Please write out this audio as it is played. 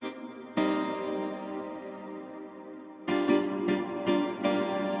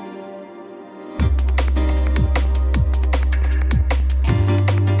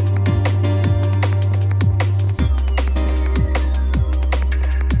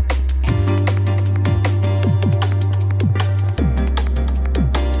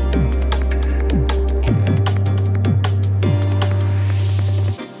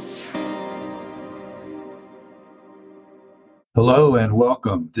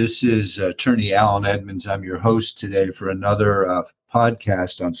welcome. This is Attorney Alan Edmonds. I'm your host today for another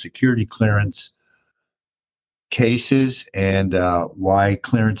podcast on security clearance cases and why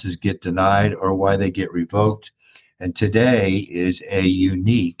clearances get denied or why they get revoked. And today is a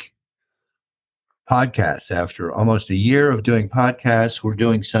unique podcast. After almost a year of doing podcasts, we're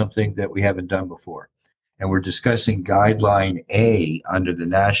doing something that we haven't done before. And we're discussing Guideline A under the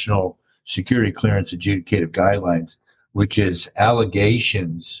National Security Clearance Adjudicative Guidelines, which is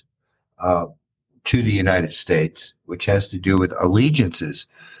allegations to the United States, which has to do with allegiances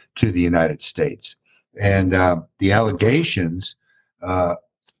to the United States. And the allegations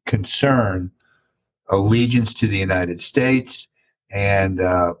concern allegiance to the United States and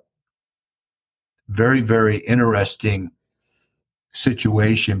very, very interesting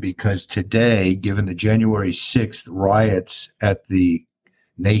situation because today, given the January 6th riots at the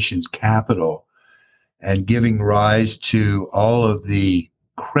nation's capital, and giving rise to all of the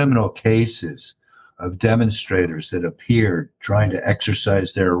criminal cases of demonstrators that appeared trying to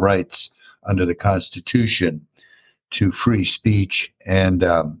exercise their rights under the Constitution to free speech and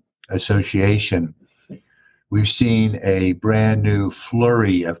association. We've seen a brand new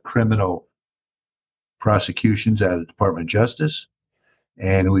flurry of criminal prosecutions out of the Department of Justice,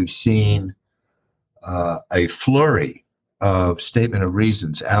 and we've seen a flurry of statement of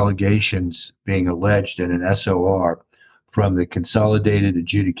reasons, allegations being alleged in an SOR from the Consolidated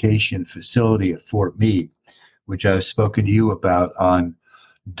Adjudication Facility at Fort Meade, which I've spoken to you about on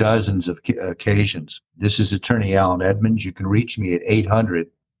dozens of occasions. This is Attorney Alan Edmonds. You can reach me at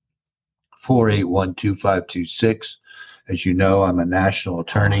 800-481-2526. As you know, I'm a national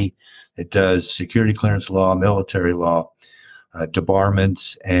attorney that does security clearance law, military law,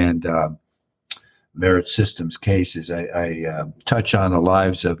 debarments, and merit systems cases. I touch on the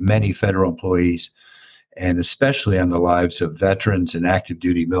lives of many federal employees and especially on the lives of veterans and active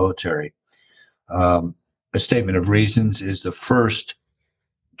duty military. A statement of reasons is the first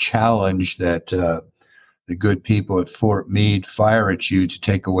challenge that the good people at Fort Meade fire at you to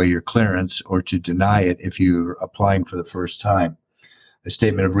take away your clearance or to deny it if you're applying for the first time. A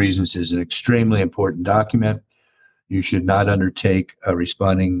statement of reasons is an extremely important document. You should not undertake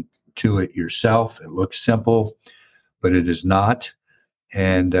responding to it yourself. It looks simple, but it is not.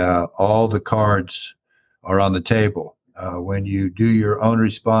 And all the cards are on the table. When you do your own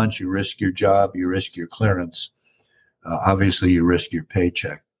response, you risk your job, you risk your clearance. Obviously, you risk your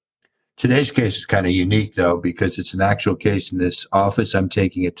paycheck. Today's case is kind of unique, though, because it's an actual case in this office. I'm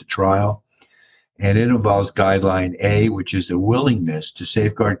taking it to trial. And it involves Guideline A, which is the willingness to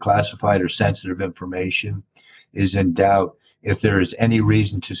safeguard classified or sensitive information is in doubt if there is any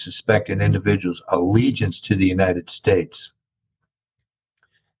reason to suspect an individual's allegiance to the United States.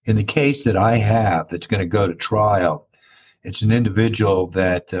 In the case that I have that's going to go to trial, it's an individual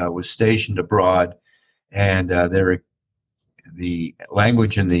that was stationed abroad, and the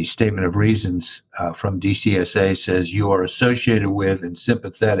language in the statement of reasons from DCSA says you are associated with and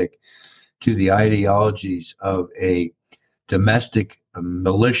sympathetic to the ideologies of a domestic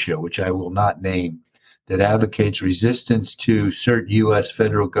militia, which I will not name, that advocates resistance to certain U.S.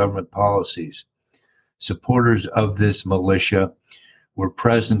 federal government policies. Supporters of this militia were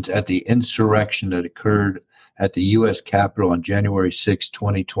present at the insurrection that occurred at the U.S. Capitol on January 6,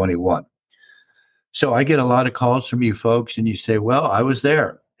 2021. So I get a lot of calls from you folks, and you say, well, I was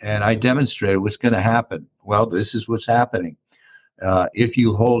there, and I demonstrated what's going to happen. Well, this is what's happening. If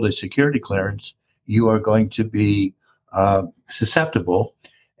you hold a security clearance, you are going to be susceptible,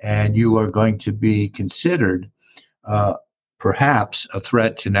 and you are going to be considered perhaps a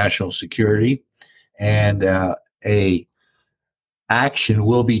threat to national security, and a action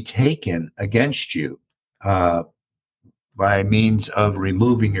will be taken against you by means of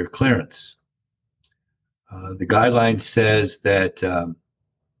removing your clearance. The guideline says that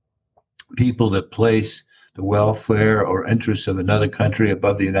people that place the welfare or interests of another country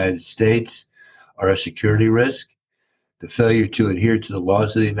above the United States are a security risk. The failure to adhere to the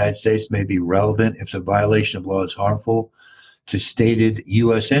laws of the United States may be relevant if the violation of law is harmful to stated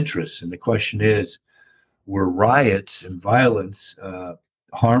U.S. interests. And the question is, were riots and violence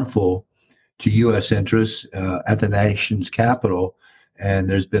harmful to U.S. interests at the nation's capital? And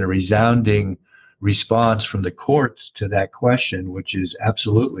there's been a resounding response from the courts to that question, which is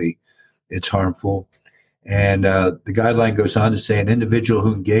absolutely, it's harmful. And the guideline goes on to say an individual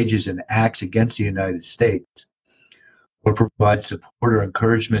who engages in acts against the United States or provides support or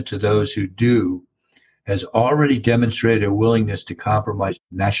encouragement to those who do has already demonstrated a willingness to compromise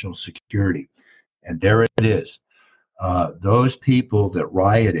national security. And there it is. Those people that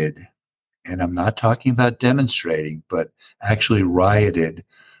rioted and I'm not talking about demonstrating, but actually rioted,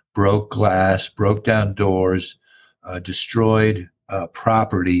 broke glass, broke down doors, destroyed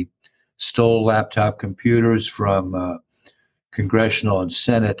property, stole laptop computers from congressional and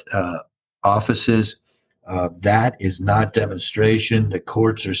Senate offices. That is not demonstration. The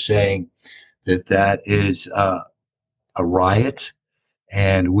courts are saying that that is a riot,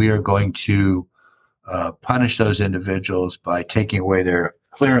 and we are going to punish those individuals by taking away their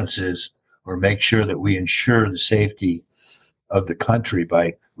clearances or make sure that we ensure the safety of the country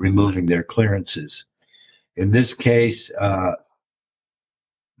by removing their clearances. In this case,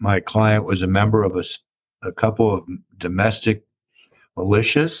 my client was a member of a couple of domestic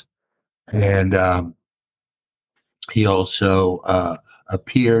militias, and he also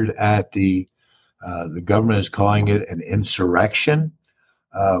appeared at the government is calling it an insurrection.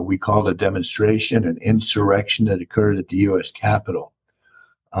 We called a demonstration an insurrection that occurred at the U.S. Capitol.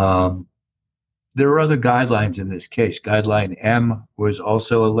 There are other guidelines in this case. Guideline M was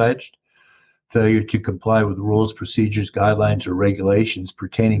also alleged. Failure to comply with rules, procedures, guidelines, or regulations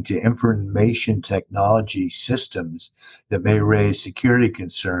pertaining to information technology systems that may raise security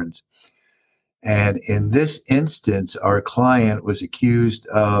concerns. And in this instance, our client was accused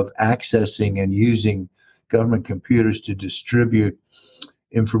of accessing and using government computers to distribute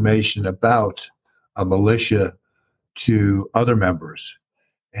information about a militia to other members.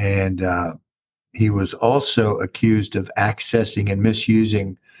 And he was also accused of accessing and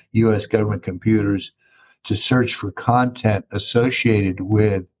misusing U.S. government computers to search for content associated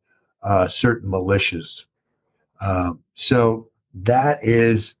with certain militias. So that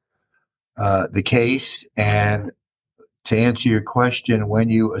is the case. And to answer your question, when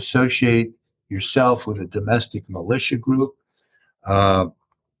you associate yourself with a domestic militia group,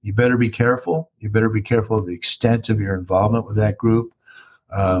 you better be careful. You better be careful of the extent of your involvement with that group.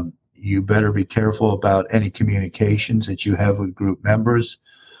 You better be careful about any communications that you have with group members.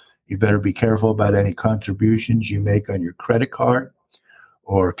 You better be careful about any contributions you make on your credit card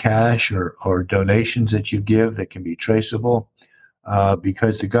or cash or donations that you give that can be traceable,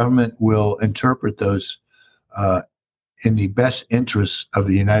 because the government will interpret those in the best interests of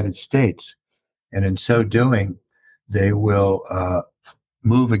the United States. And in so doing, they will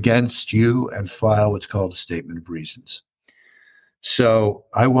move against you and file what's called a statement of reasons. So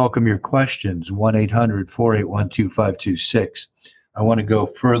I welcome your questions, 1-800-481-2526. I want to go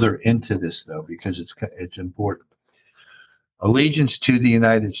further into this, though, because it's important. Allegiance to the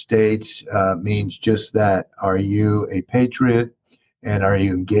United States means just that. Are you a patriot, and are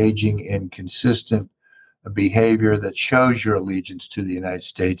you engaging in consistent behavior that shows your allegiance to the United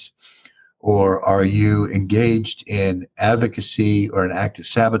States, or are you engaged in advocacy or an act of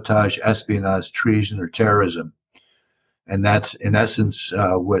sabotage, espionage, treason, or terrorism? And that's, in essence,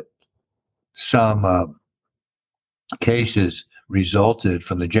 what some cases resulted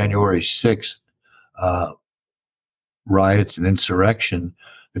from the January 6th riots and insurrection.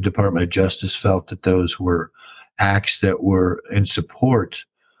 The Department of Justice felt that those were acts that were in support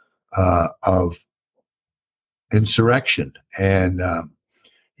of insurrection, and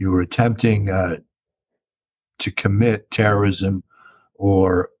you were attempting to commit terrorism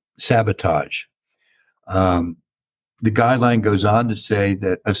or sabotage. The guideline goes on to say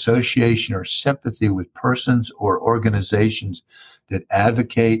that association or sympathy with persons or organizations that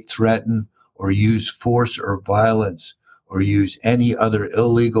advocate, threaten, or use force or violence or use any other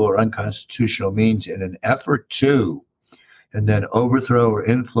illegal or unconstitutional means in an effort to, and then overthrow or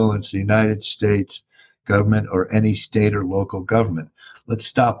influence the United States government or any state or local government. Let's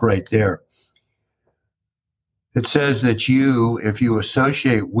stop right there. It says that if you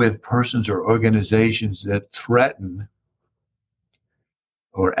associate with persons or organizations that threaten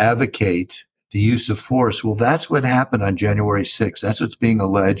or advocate the use of force, well, that's what happened on January 6th. That's what's being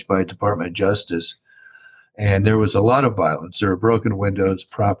alleged by the Department of Justice. And there was a lot of violence. There were broken windows,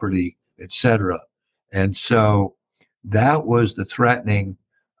 property, etc. And so that was the threatening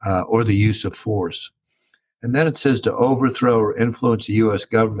or the use of force. And then it says to overthrow or influence the U.S.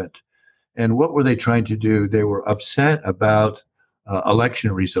 government. And what were they trying to do? They were upset about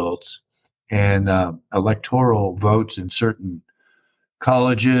election results and electoral votes in certain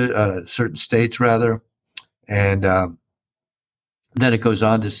colleges, certain states rather. And then it goes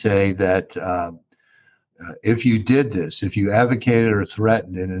on to say that if you did this, if you advocated or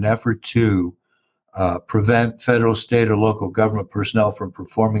threatened in an effort to prevent federal, state, or local government personnel from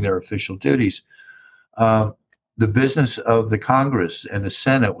performing their official duties, the business of the Congress and the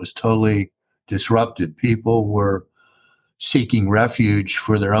Senate was totally disrupted. People were seeking refuge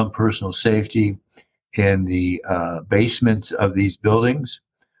for their own personal safety in the basements of these buildings.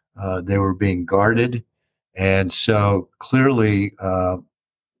 They were being guarded. And so clearly, the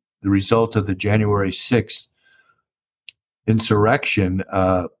result of the January 6th insurrection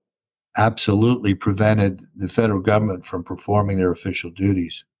absolutely prevented the federal government from performing their official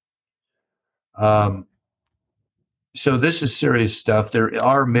duties. So this is serious stuff. There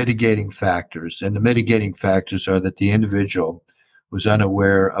are mitigating factors, and the mitigating factors are that the individual was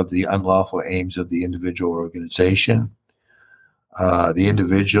unaware of the unlawful aims of the individual organization. The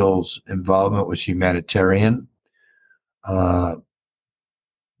individual's involvement was humanitarian. The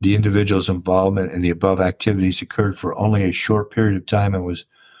individual's involvement in the above activities occurred for only a short period of time and was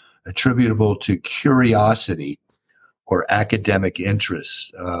attributable to curiosity or academic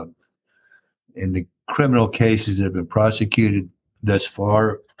interests. In the criminal cases that have been prosecuted thus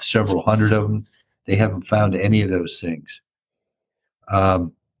far, several hundred of them, they haven't found any of those things.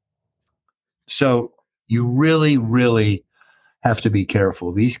 So you really, really have to be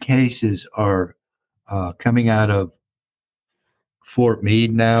careful. These cases are coming out of Fort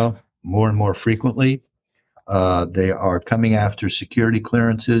Meade now more and more frequently. They are coming after security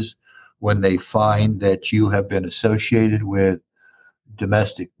clearances when they find that you have been associated with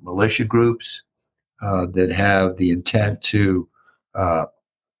domestic militia groups that have the intent to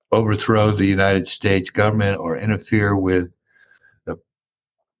overthrow the United States government or interfere with the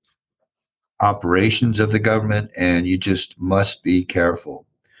operations of the government, and you just must be careful.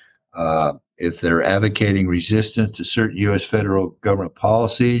 If they're advocating resistance to certain U.S. federal government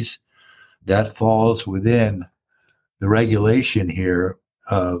policies, that falls within the regulation here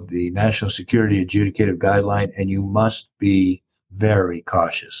of the National Security Adjudicative Guideline, and you must be very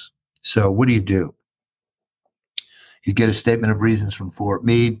cautious. So what do? You get a statement of reasons from Fort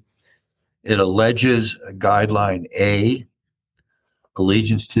Meade. It alleges Guideline A,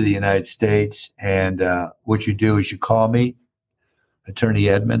 allegiance to the United States, and what you do is you call me, Attorney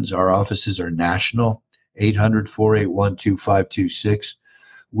Edmonds. Our offices are national, 800-481-2526.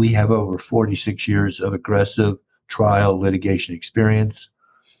 We have over 46 years of aggressive trial litigation experience.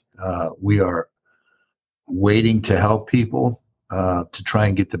 We are waiting to help people to try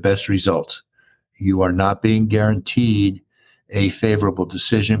and get the best results. You are not being guaranteed a favorable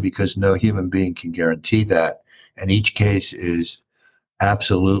decision because no human being can guarantee that. And each case is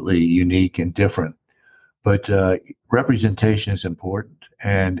absolutely unique and different. But representation is important,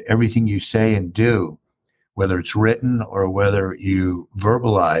 and everything you say and do, whether it's written or whether you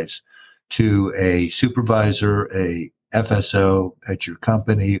verbalize to a supervisor, a FSO at your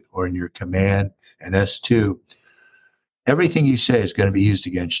company or in your command, an S2, everything you say is going to be used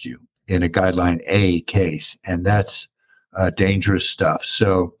against you in a Guideline A case, and that's dangerous stuff.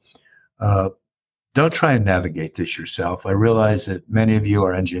 So don't try and navigate this yourself. I realize that many of you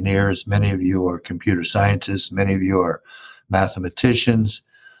are engineers, many of you are computer scientists, many of you are mathematicians,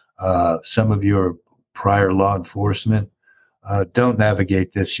 some of you are prior law enforcement. Don't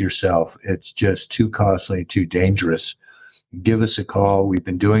navigate this yourself. It's just too costly, too dangerous. Give us a call. We've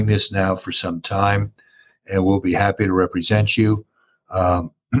been doing this now for some time, and we'll be happy to represent you.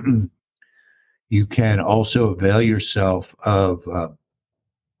 You can also avail yourself of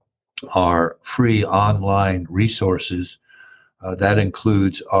our free online resources. That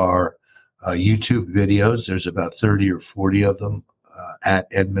includes our YouTube videos. There's about 30 or 40 of them at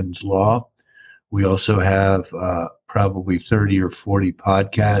Edmonds Law. We also have probably 30 or 40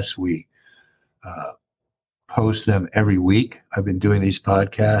 podcasts. We post them every week. I've been doing these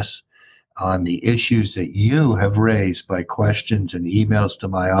podcasts on the issues that you have raised by questions and emails to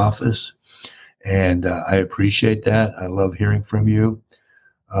my office. And I appreciate that. I love hearing from you.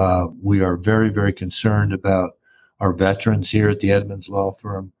 We are very, very concerned about our veterans here at the Edmonds Law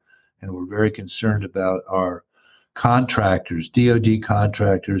Firm, and we're very concerned about our contractors, DOD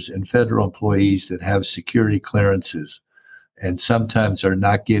contractors, and federal employees that have security clearances and sometimes are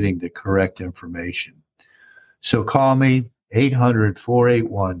not getting the correct information. So call me,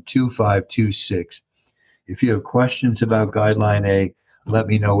 800-481-2526. If you have questions about Guideline A, let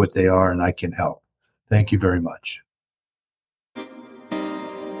me know what they are and I can help. Thank you very much.